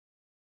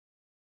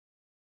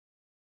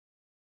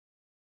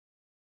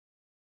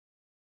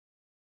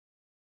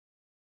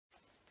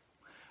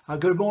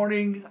Good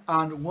morning,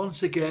 and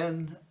once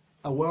again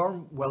a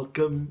warm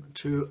welcome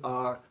to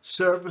our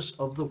service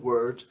of the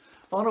Word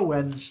on a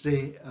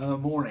Wednesday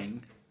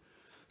morning.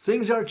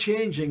 Things are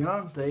changing,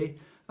 aren't they?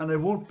 And it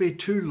won't be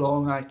too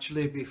long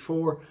actually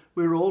before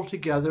we're all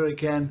together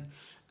again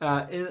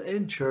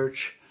in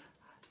church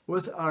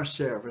with our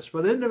service.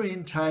 But in the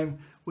meantime,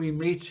 we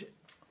meet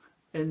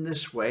in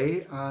this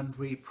way and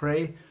we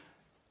pray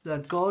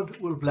that God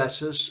will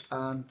bless us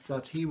and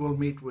that He will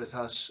meet with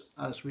us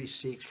as we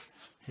seek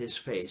His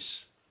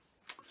face.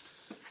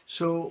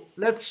 So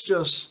let's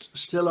just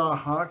still our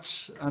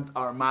hearts and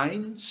our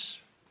minds,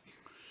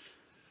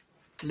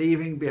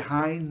 leaving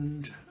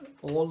behind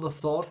all the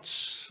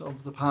thoughts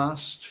of the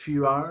past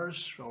few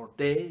hours or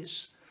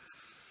days,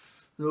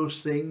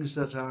 those things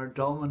that are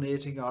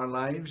dominating our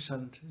lives,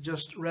 and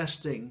just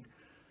resting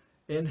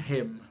in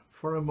Him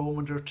for a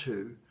moment or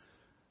two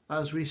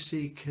as we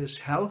seek His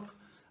help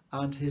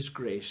and His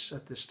grace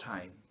at this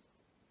time.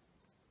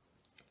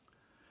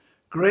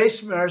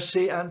 Grace,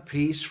 mercy and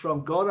peace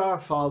from God our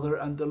Father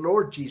and the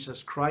Lord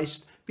Jesus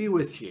Christ be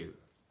with you.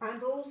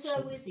 And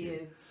also with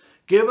you.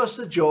 Give us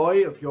the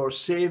joy of your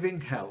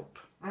saving help.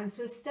 And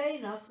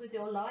sustain us with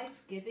your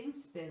life-giving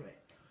Spirit.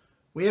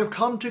 We have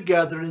come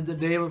together in the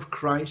name of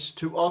Christ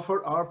to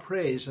offer our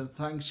praise and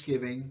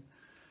thanksgiving,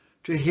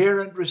 to hear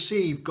and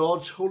receive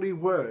God's holy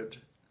word,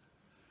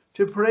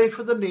 to pray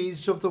for the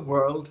needs of the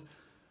world,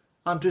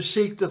 and to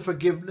seek the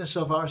forgiveness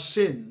of our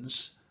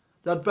sins,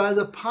 that by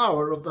the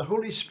power of the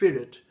Holy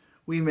Spirit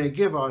we may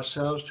give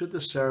ourselves to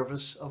the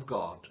service of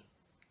God.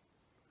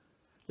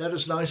 Let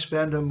us now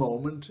spend a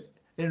moment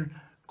in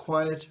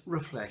quiet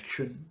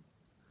reflection,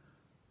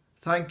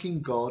 thanking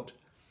God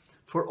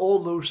for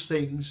all those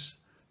things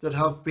that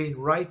have been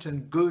right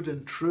and good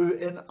and true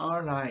in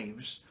our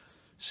lives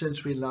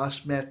since we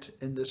last met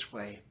in this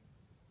way.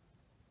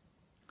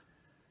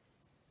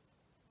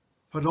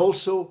 But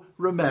also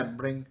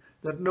remembering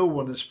that no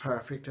one is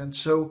perfect, and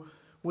so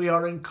we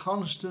are in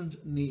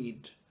constant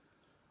need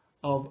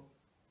of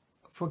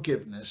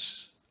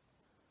forgiveness.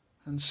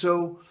 And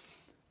so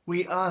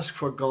we ask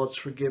for God's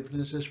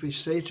forgiveness as we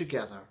say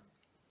together,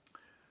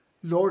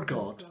 Lord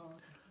God,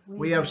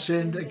 we have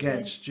sinned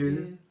against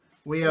you.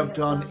 We have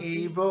done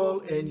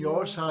evil in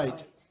your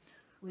sight.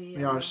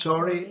 We are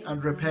sorry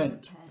and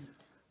repent.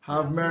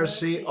 Have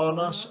mercy on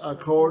us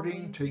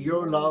according to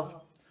your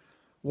love.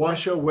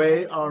 Wash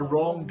away our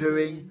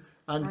wrongdoing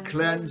and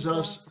cleanse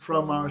us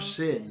from our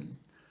sin.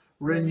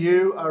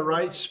 Renew a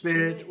right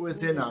spirit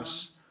within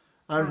us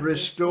and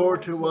restore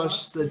to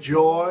us the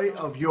joy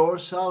of your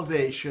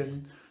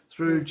salvation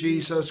through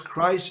Jesus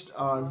Christ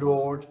our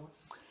Lord.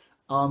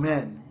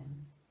 Amen.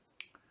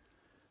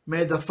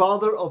 May the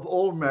Father of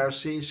all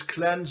mercies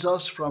cleanse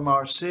us from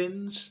our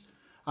sins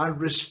and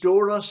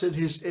restore us in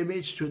his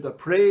image to the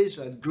praise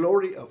and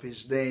glory of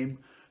his name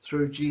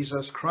through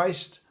Jesus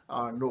Christ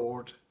our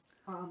Lord.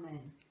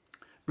 Amen.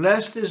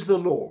 Blessed is the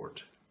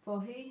Lord.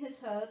 For he has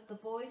heard the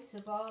voice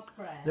of our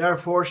prayer.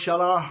 Therefore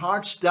shall our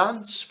hearts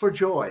dance for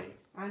joy.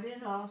 And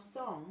in our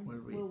song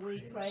will we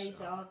praise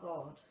our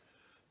God.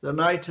 The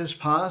night has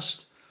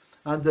passed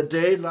and the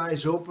day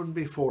lies open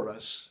before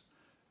us.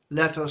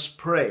 Let us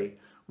pray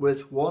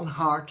with one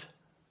heart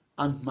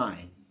and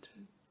mind.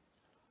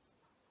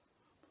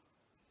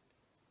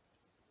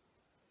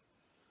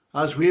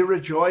 As we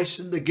rejoice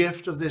in the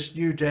gift of this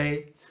new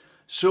day,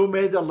 so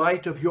may the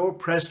light of your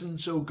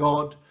presence, O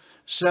God,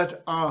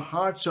 set our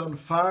hearts on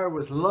fire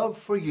with love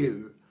for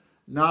you,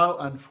 now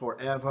and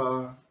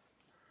forever.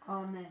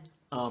 Amen.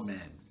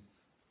 Amen.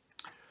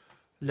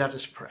 Let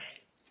us pray.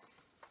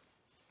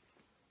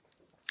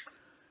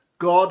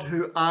 God,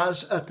 who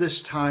as at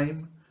this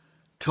time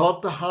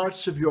taught the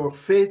hearts of your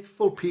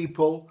faithful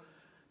people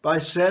by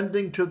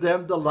sending to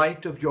them the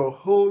light of your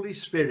Holy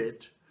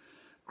Spirit,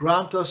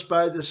 grant us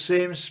by the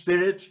same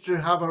Spirit to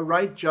have a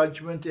right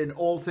judgment in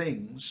all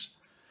things,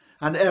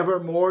 and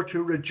evermore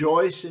to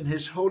rejoice in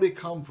his holy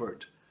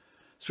comfort,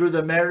 through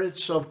the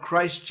merits of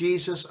Christ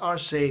Jesus our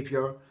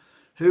Saviour,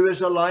 who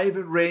is alive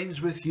and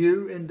reigns with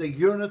you in the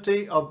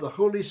unity of the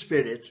Holy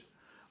Spirit,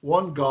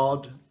 one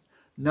God,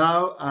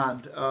 now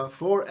and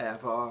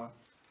forever.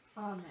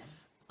 Amen.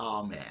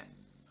 Amen.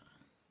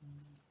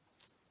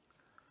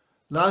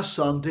 Last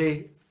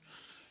Sunday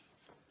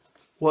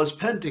was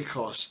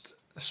Pentecost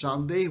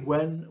Sunday,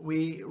 when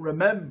we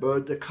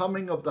remembered the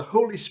coming of the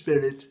Holy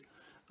Spirit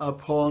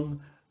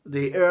upon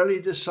the early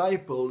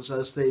disciples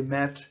as they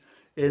met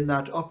in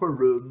that upper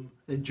room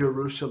in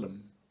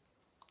Jerusalem.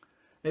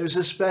 It was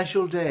a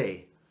special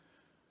day,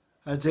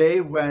 a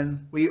day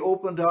when we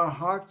opened our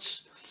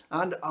hearts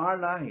and our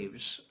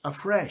lives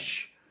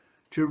afresh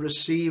to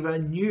receive a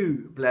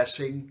new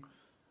blessing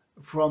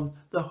from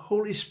the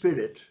Holy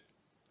Spirit,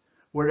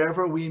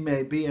 wherever we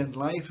may be in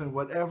life and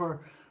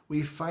whatever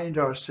we find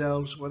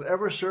ourselves,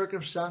 whatever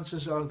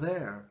circumstances are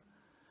there.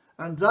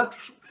 And that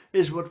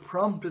is what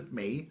prompted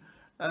me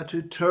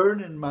to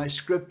turn in my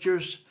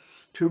scriptures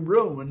to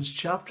Romans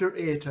chapter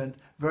 8 and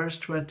verse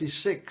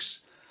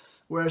 26,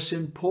 where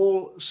St.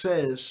 Paul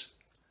says,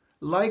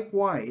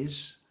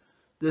 "Likewise,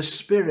 the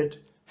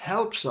Spirit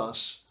helps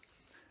us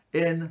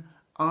in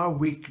our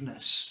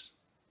weakness.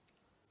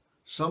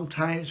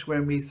 Sometimes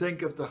when we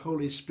think of the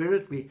Holy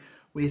Spirit,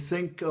 we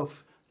think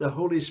of the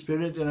Holy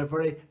Spirit in a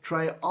very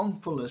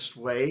triumphalist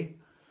way,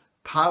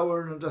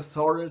 power and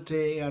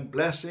authority and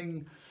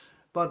blessing,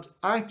 but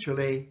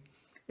actually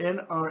in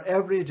our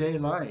everyday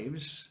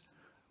lives,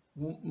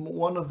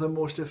 one of the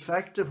most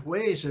effective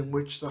ways in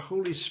which the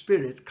Holy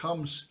Spirit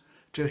comes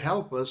to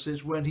help us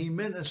is when he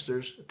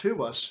ministers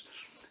to us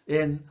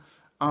in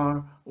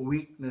our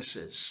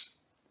weaknesses.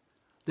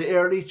 The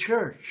early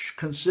church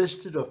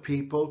consisted of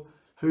people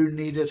who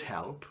needed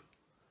help.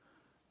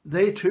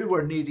 They too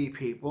were needy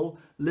people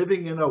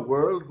living in a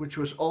world which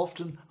was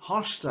often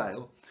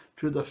hostile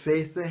to the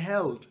faith they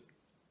held.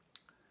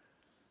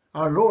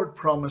 Our Lord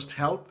promised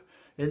help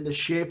in the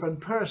shape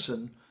and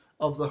person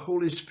of the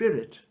Holy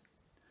Spirit,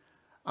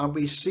 and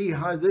we see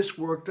how this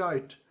worked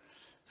out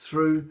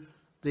through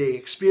the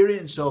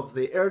experience of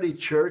the early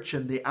church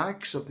and the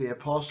Acts of the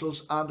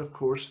Apostles and, of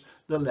course,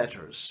 the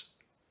letters.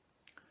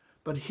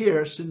 But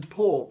here St.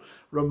 Paul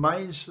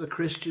reminds the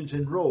Christians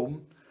in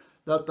Rome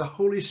that the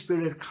Holy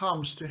Spirit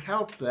comes to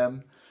help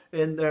them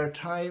in their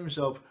times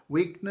of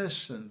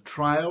weakness and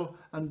trial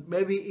and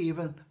maybe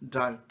even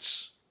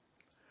doubts.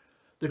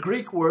 The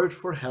Greek word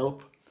for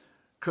help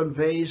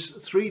conveys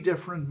three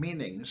different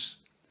meanings,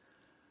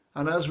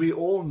 and as we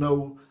all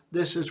know,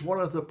 this is one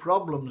of the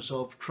problems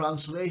of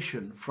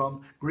translation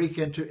from Greek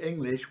into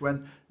English,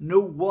 when no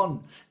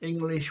one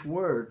English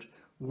word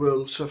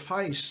will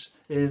suffice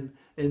in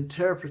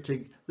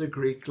interpreting the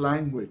Greek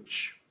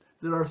language.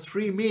 There are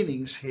three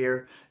meanings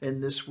here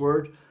in this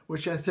word,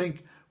 which I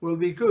think will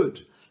be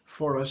good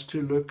for us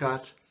to look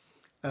at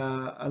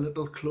a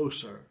little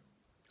closer.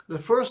 The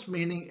first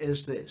meaning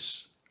is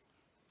this.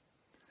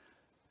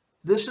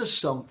 This is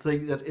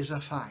something that is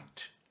a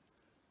fact.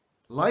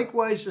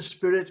 Likewise, the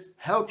Spirit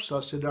helps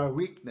us in our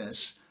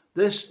weakness.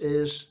 This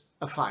is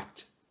a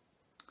fact.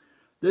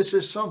 This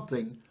is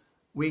something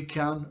we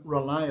can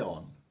rely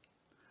on.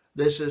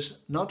 This is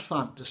not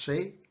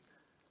fantasy.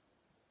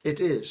 It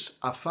is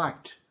a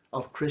fact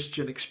of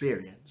Christian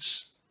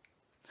experience.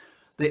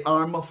 The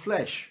arm of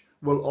flesh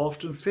will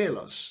often fail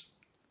us,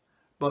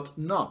 but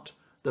not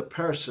the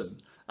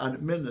person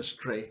and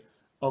ministry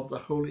of the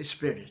Holy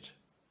Spirit.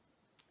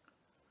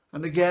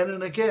 And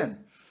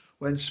again,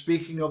 when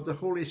speaking of the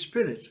Holy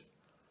Spirit,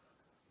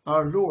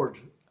 our Lord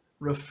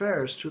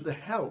refers to the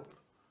help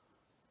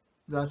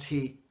that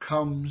he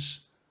comes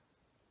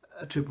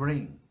to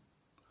bring.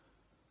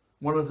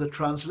 One of the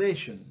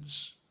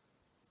translations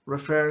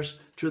refers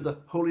to the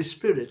Holy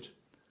Spirit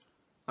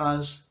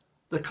as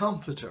the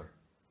Comforter.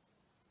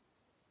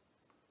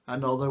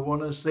 Another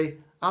one as the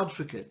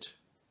Advocate,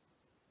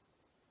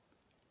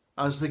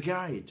 as the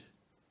Guide.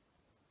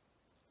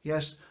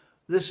 Yes,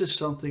 this is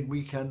something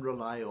we can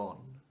rely on.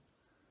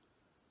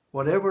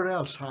 Whatever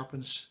else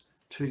happens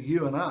to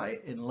you and I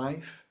in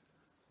life,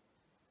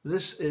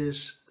 this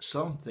is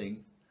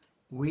something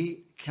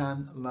we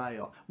can rely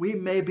on. We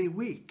may be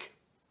weak.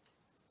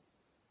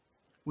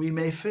 We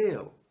may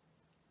fail.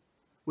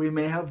 We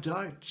may have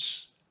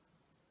doubts.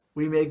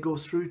 We may go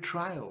through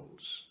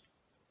trials.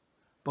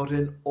 But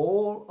in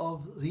all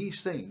of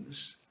these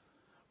things,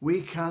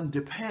 we can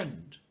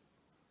depend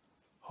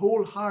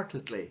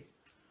wholeheartedly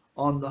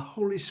on the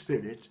Holy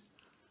Spirit,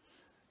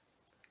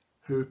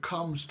 who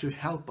comes to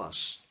help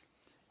us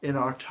in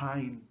our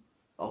time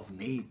of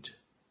need.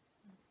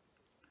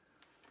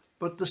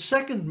 But the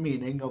second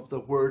meaning of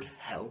the word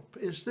help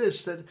is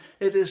this, that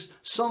it is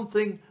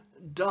something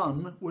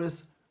done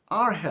with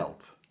our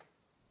help.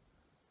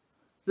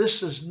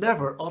 This is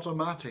never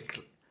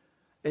automatic.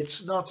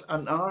 It's not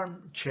an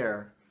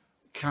armchair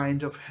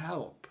kind of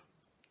help.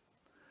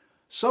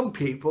 Some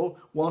people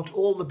want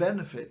all the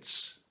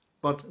benefits,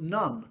 but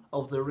none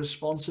of the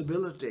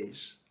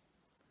responsibilities.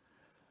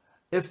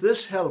 If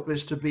this help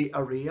is to be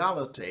a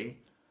reality,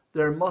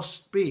 there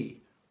must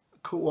be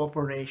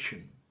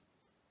cooperation.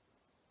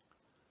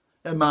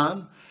 A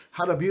man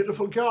had a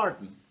beautiful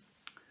garden,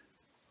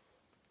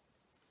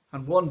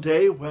 and one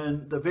day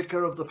when the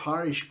vicar of the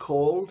parish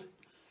called,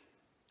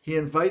 he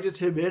invited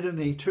him in and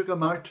he took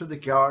him out to the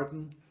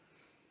garden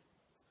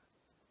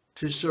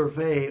to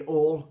survey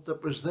all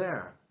that was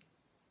there.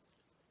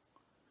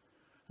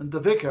 And the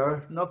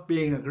vicar, not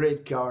being a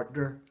great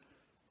gardener,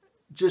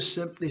 just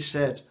simply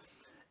said,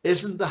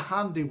 "Isn't the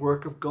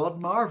handiwork of God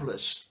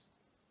marvellous?"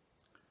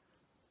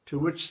 To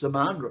which the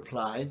man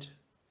replied,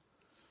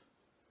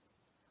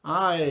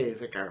 "Aye,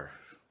 vicar,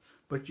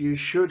 but you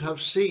should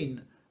have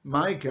seen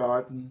my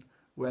garden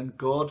when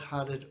God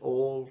had it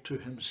all to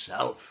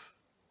himself."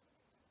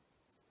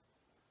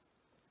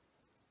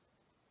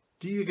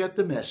 Do you get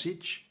the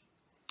message?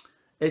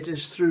 It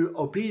is through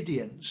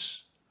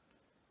obedience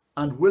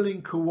and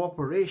willing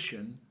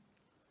cooperation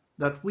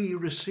that we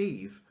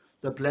receive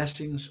the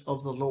blessings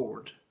of the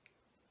Lord.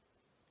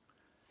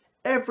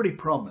 Every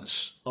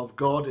promise of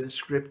God in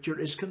Scripture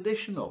is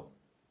conditional.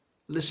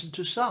 Listen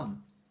to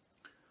some.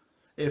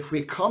 If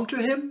we come to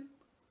him,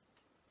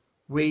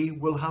 we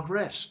will have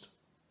rest.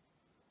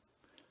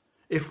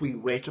 If we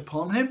wait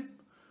upon him,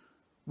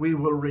 we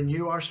will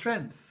renew our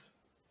strength.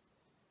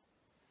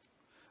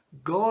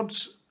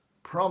 God's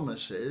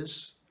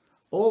promises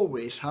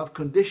always have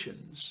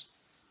conditions.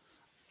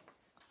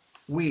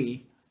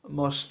 We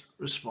must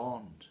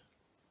respond.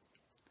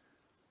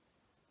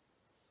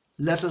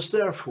 Let us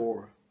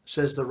therefore,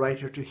 says the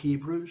writer to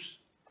Hebrews,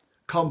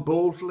 come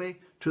boldly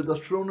to the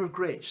throne of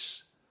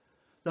grace,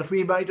 that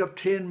we might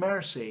obtain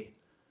mercy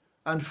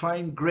and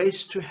find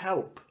grace to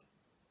help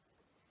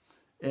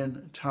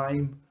in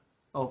time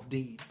of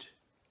need.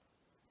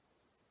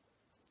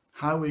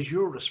 How is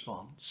your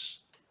response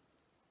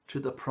to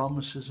the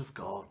promises of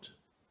God?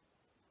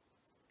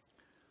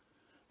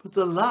 But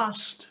the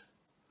last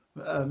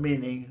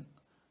meaning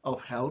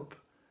of help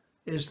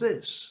is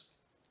this: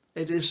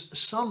 it is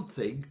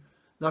something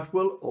that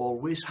will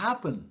always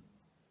happen.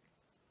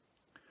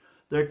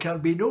 There can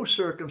be no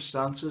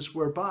circumstances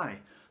whereby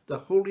the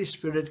Holy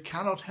Spirit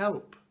cannot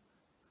help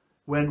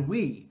when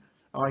we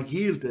are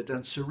yielded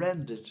and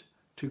surrendered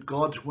to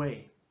God's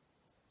way.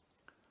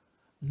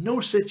 No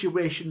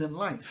situation in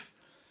life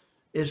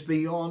is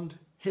beyond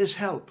his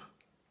help.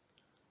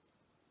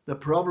 The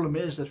problem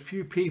is that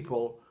few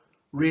people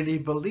really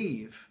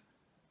believe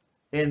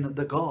in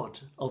the God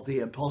of the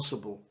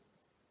impossible.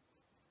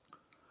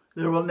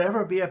 There will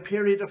never be a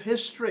period of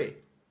history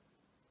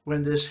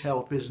when this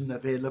help isn't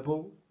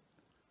available.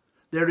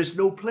 There is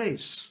no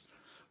place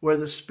where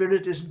the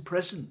Spirit isn't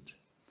present,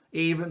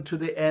 even to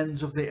the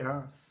ends of the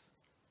earth.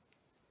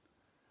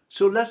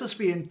 So let us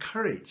be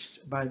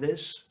encouraged by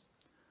this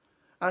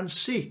and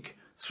seek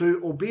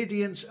through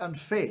obedience and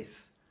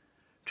faith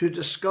to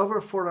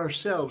discover for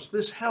ourselves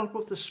this help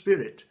of the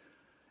Spirit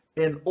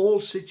in all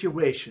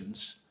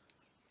situations,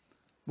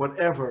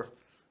 whatever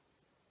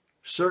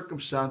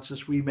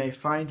circumstances we may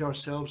find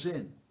ourselves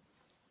in.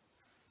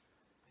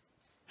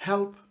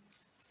 Help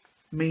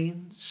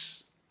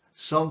means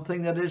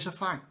something that is a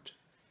fact,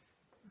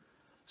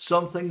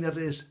 something that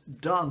is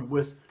done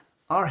with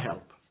our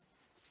help.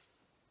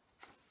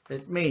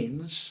 It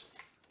means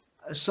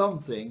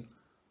something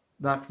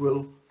that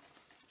will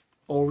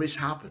always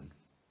happen.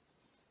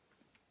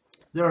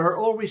 There are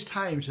always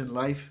times in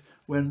life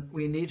when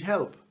we need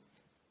help.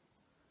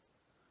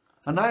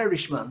 An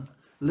Irishman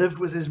lived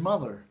with his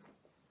mother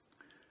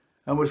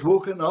and was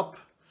woken up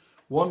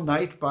one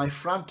night by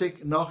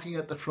frantic knocking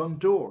at the front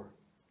door.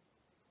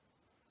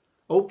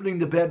 Opening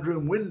the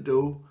bedroom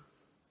window,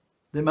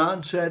 the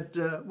man said,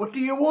 "What do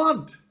you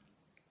want?"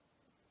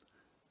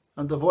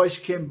 And the voice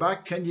came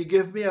back, "Can you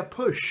give me a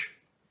push?"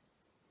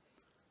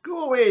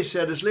 "Go away," he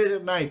said, "it's late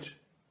at night."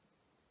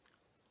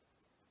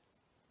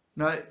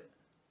 Now,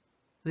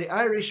 the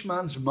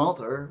Irishman's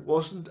mother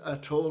wasn't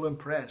at all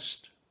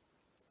impressed.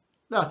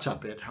 "That's a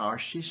bit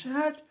harsh," she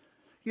said.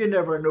 "You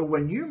never know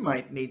when you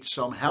might need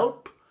some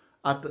help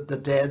at the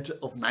dead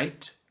of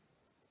night."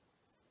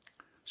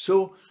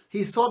 So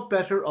he thought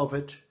better of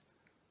it.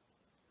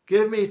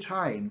 "Give me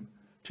time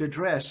to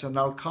dress and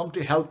I'll come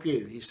to help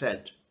you," he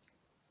said.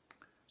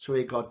 So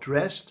he got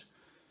dressed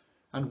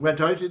and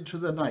went out into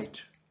the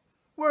night.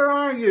 "Where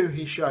are you?"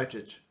 he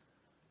shouted.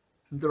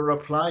 And the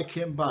reply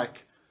came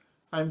back,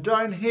 "I'm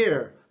down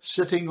here,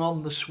 sitting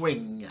on the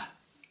swing."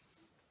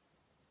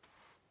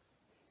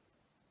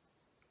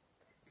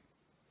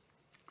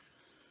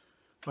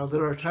 Well,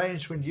 there are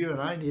times when you and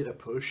I need a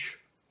push.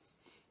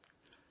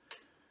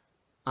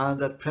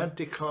 And at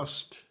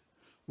Pentecost,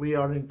 we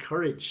are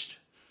encouraged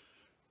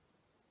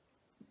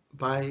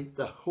by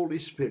the Holy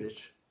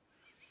Spirit.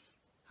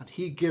 And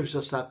he gives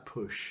us that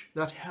push,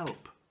 that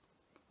help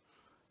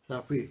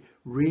that we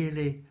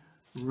really,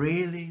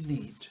 really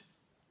need.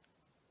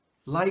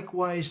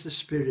 Likewise, the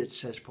Spirit,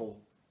 says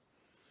Paul,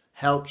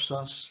 helps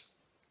us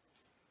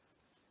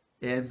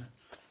in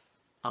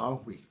our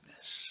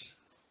weakness.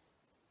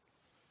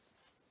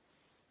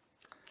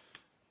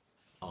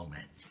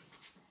 Amen.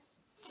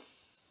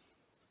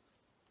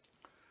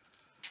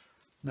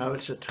 Now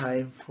it's a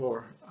time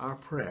for our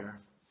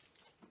prayer.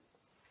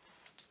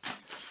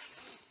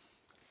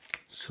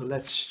 So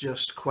let's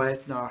just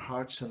quieten our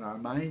hearts and our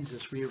minds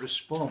as we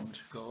respond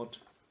to God.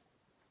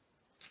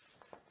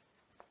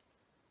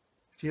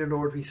 Dear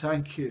Lord, we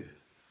thank you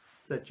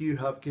that you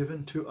have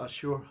given to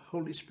us your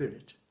Holy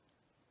Spirit,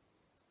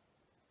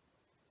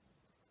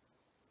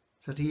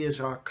 that he is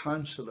our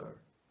counselor,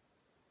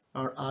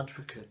 our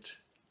advocate,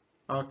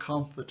 our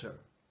comforter,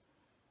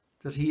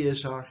 that he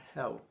is our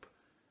help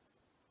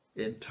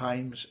in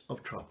times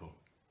of trouble.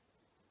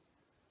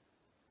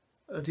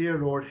 Dear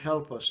Lord,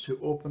 help us to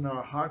open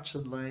our hearts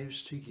and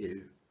lives to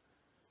you,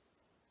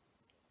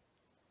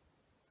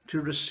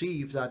 to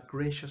receive that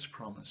gracious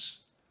promise.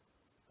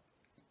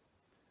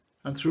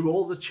 And through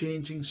all the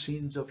changing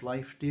scenes of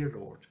life, dear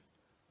Lord,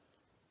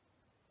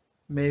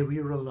 may we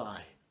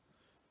rely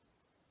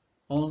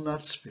on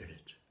that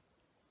Spirit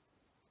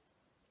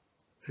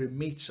who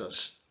meets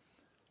us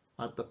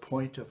at the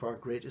point of our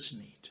greatest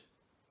need.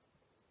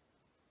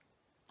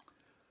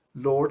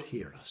 Lord,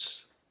 hear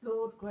us.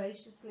 Lord,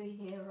 graciously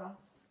hear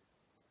us.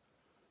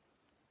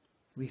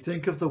 We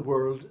think of the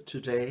world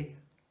today,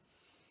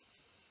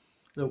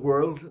 the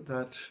world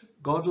that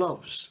God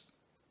loves,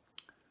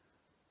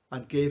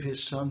 and gave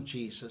his son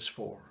Jesus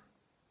for.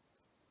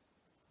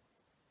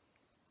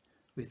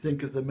 We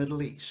think of the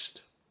Middle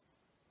East,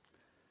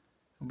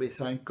 and we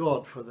thank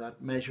God for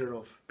that measure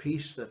of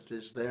peace that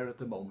is there at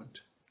the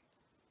moment.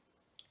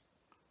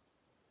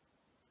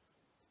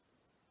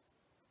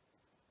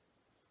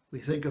 We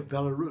think of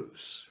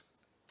Belarus.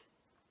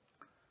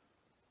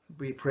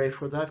 We pray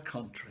for that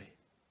country,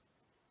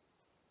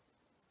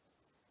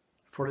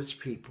 for its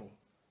people,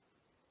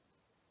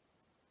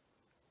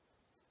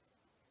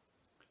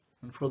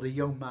 and for the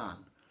young man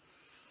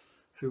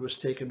who was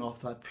taken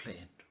off that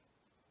plane,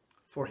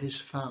 for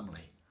his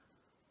family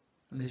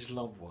and his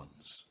loved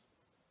ones.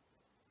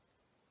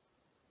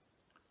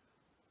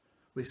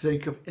 We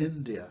think of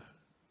India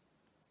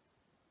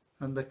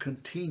and the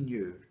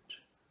continued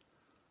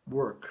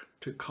work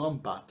to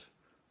combat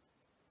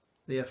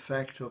the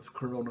effect of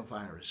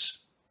coronavirus.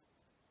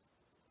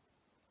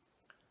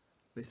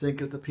 We think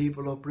of the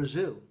people of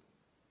Brazil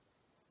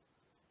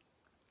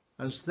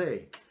as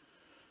they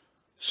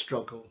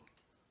struggle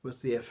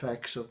with the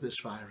effects of this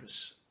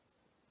virus.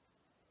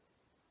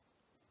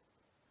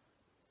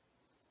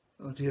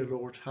 Oh dear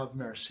Lord, have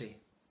mercy.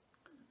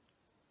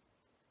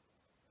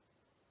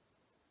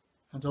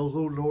 And although,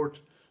 Lord,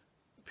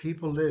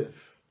 people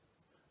live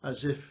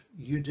as if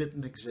you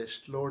didn't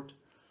exist, Lord,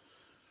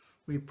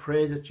 we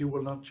pray that you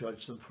will not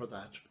judge them for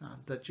that,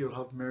 and that you'll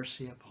have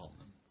mercy upon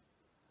them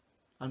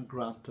and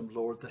grant them,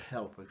 Lord, the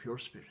help of your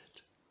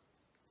Spirit.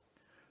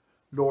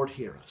 Lord,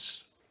 hear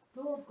us.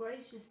 Lord,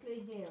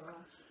 graciously hear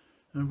us.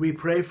 And we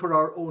pray for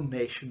our own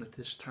nation at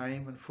this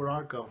time, and for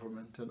our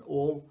government and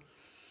all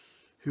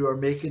who are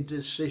making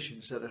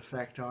decisions that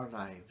affect our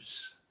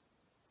lives.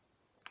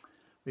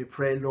 We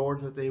pray,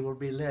 Lord, that they will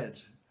be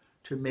led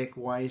to make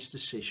wise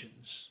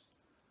decisions.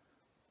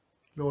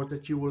 Lord,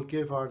 that you will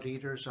give our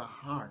leaders a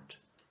heart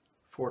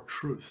for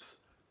truth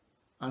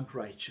and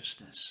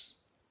righteousness,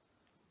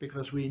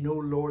 because we know,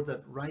 Lord,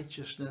 that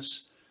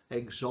righteousness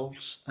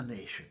exalts a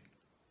nation.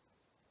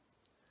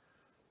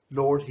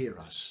 Lord, hear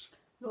us.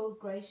 Lord,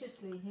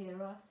 graciously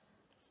hear us.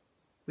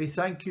 We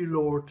thank you,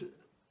 Lord,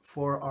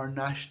 for our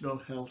National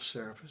Health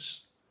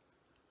Service.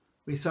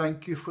 We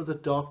thank you for the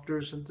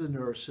doctors and the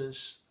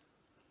nurses,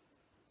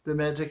 the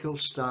medical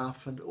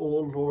staff, and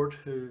all, Lord,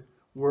 who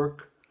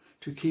work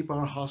to keep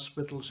our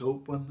hospitals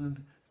open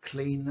and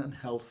clean and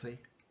healthy.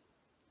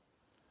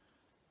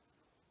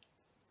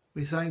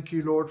 We thank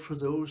you, Lord, for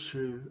those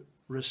who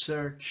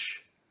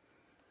research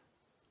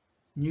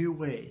new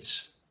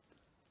ways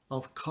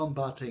of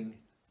combating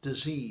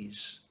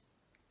disease.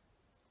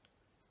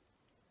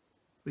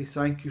 We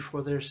thank you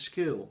for their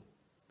skill,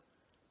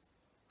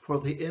 for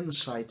the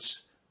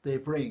insights they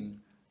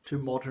bring to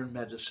modern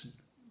medicine.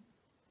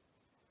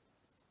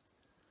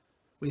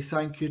 We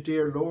thank you,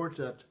 dear Lord,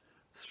 that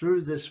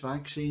through this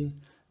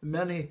vaccine,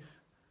 many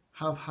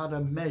have had a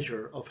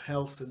measure of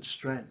health and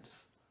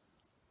strength.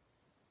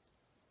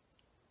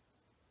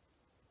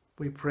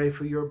 We pray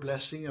for your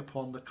blessing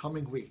upon the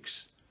coming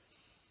weeks.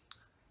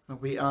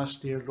 And we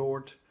ask, dear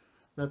Lord,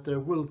 that there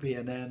will be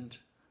an end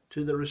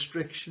to the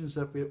restrictions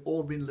that we've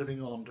all been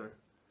living under,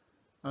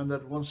 and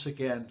that once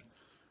again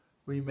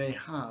we may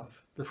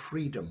have the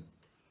freedom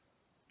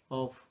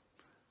of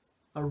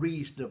a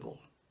reasonable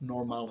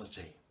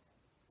normality.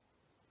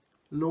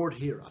 Lord,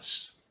 hear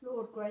us.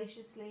 Lord,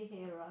 graciously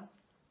hear us.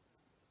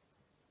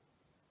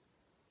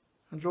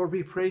 And Lord,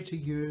 we pray to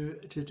you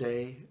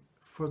today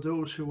for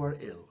those who are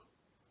ill,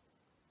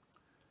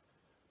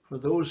 for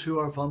those who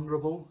are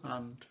vulnerable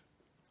and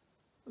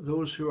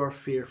those who are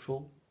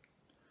fearful,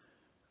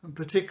 and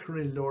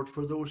particularly, Lord,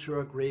 for those who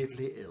are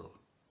gravely ill.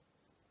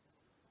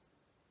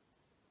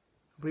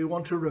 We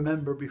want to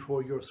remember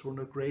before your throne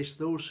of grace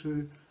those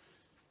who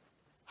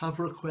have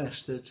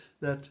requested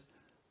that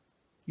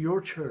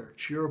your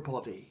church, your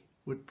body,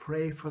 would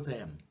pray for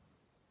them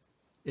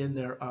in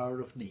their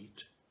hour of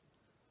need.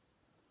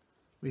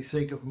 We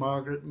think of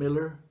Margaret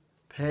Miller,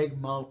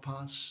 Peg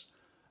Malpass,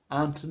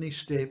 Anthony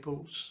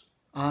Staples,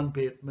 Anne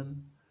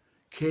Bateman,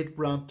 Kate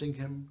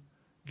Brantingham,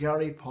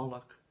 Gary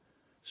Pollock,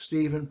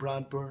 Stephen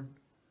Bradburn,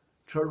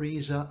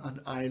 Teresa and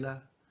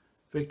Isla,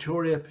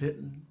 Victoria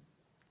Pitton,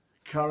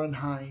 Karen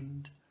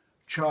Hind,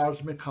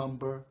 Charles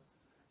McCumber,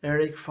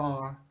 Eric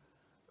Farr,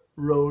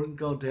 Roland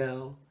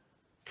Goodell,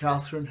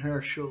 Catherine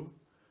Herschel,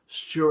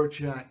 Stuart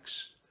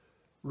Jacks,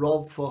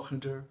 Rob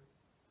Faulkner,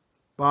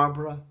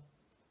 Barbara,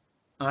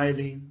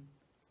 Eileen,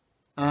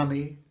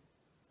 Annie,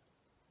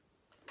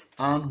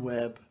 Anne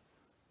Webb,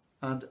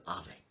 and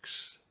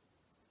Alex.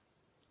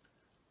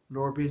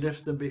 Lord, we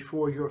lift them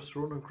before your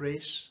throne of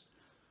grace,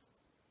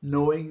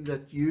 knowing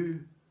that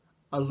you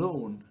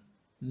alone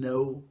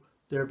know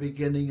their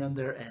beginning and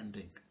their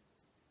ending.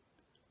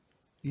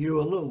 You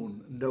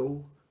alone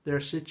know their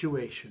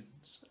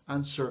situations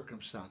and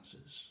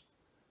circumstances.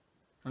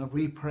 And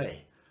we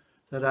pray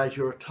that as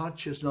your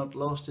touch has not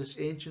lost its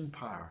ancient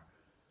power,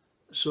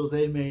 so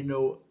they may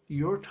know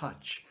your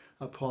touch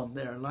upon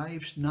their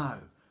lives now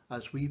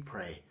as we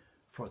pray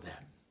for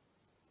them.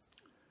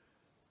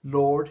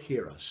 Lord,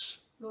 hear us.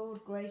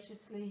 Lord,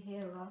 graciously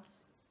hear us.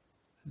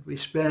 We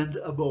spend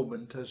a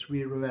moment as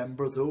we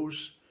remember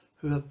those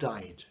who have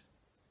died,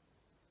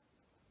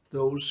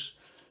 those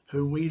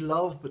whom we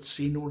love but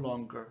see no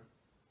longer,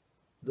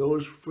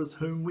 those with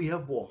whom we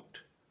have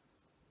walked,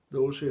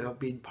 those who have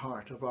been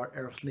part of our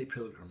earthly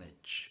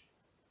pilgrimage.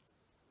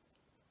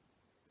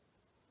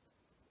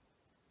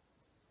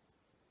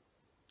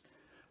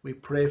 We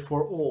pray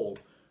for all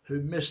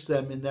who miss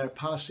them in their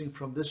passing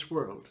from this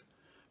world,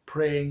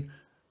 praying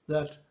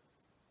that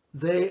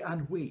they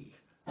and we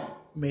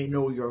may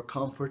know your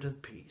comfort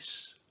and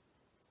peace.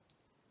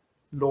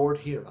 Lord,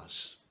 hear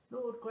us.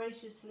 Lord,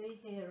 graciously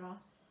hear us.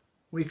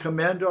 We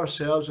commend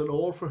ourselves and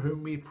all for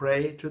whom we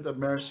pray to the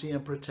mercy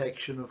and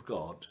protection of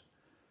God.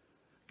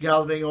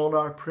 Gathering all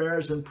our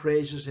prayers and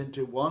praises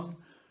into one,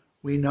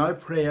 we now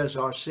pray as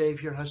our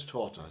Saviour has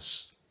taught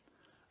us.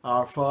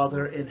 Our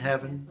Father in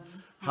heaven,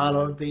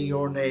 hallowed be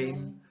your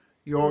name.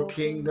 Your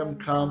kingdom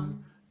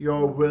come,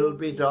 your will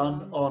be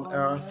done on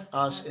earth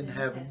as in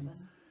heaven.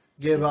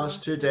 Give us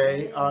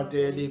today our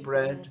daily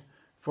bread.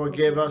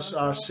 Forgive us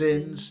our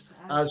sins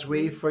as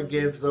we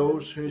forgive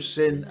those who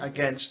sin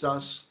against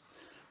us.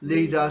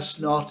 Lead us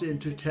not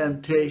into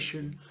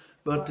temptation,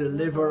 but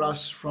deliver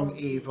us from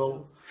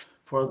evil.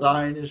 For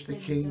thine is the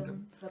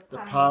kingdom, the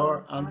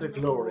power and the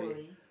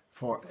glory,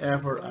 for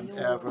ever and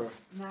ever.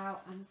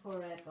 Now and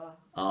forever.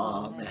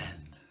 Amen.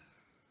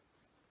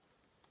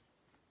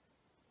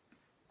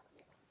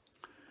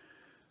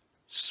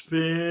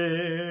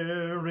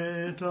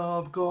 Spirit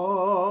of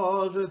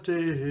God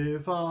divine,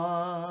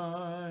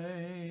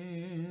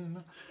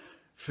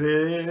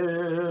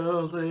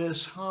 fill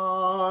this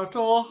heart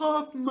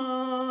of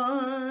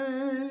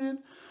mine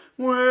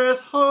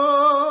with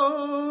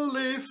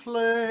holy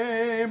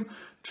flame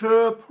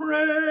to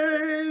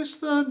praise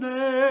the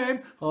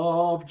name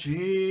of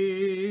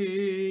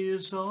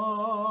Jesus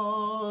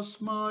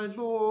my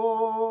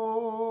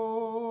Lord.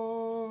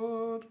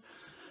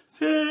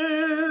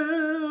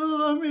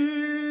 Fill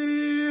me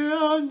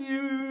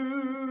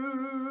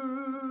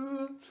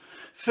anew,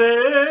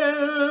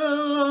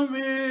 fill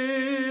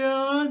me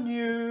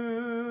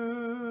anew,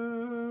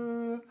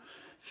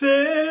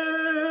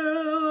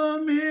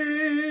 fill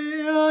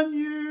me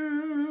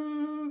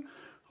anew,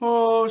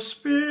 O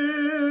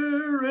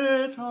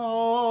Spirit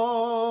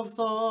of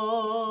the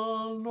Lord.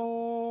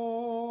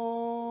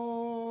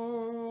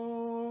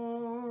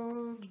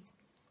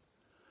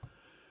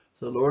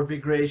 The Lord be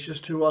gracious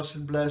to us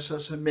and bless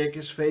us and make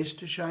his face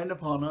to shine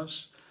upon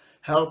us.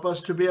 Help us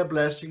to be a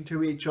blessing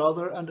to each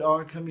other and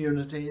our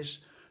communities,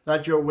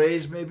 that your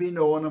ways may be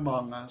known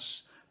among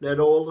us. Let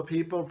all the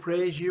people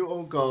praise you,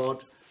 O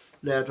God.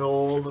 Let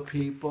all the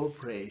people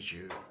praise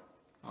you.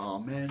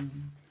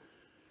 Amen.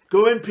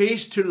 Go in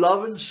peace to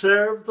love and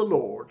serve the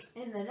Lord.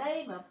 In the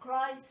name of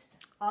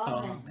Christ.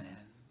 Amen. Amen.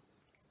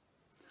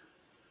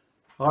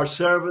 Our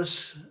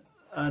service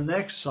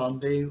next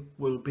Sunday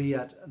will be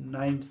at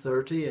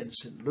 9:30 in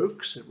St.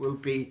 Luke's. It will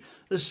be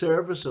the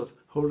service of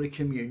Holy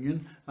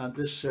Communion, and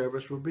this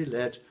service will be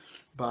led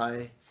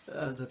by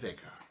the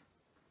vicar.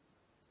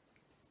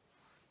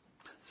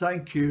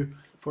 Thank you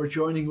for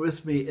joining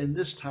with me in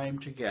this time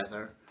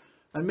together,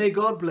 and may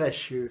God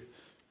bless you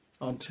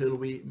until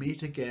we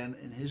meet again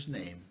in his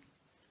name.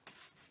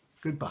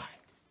 Goodbye.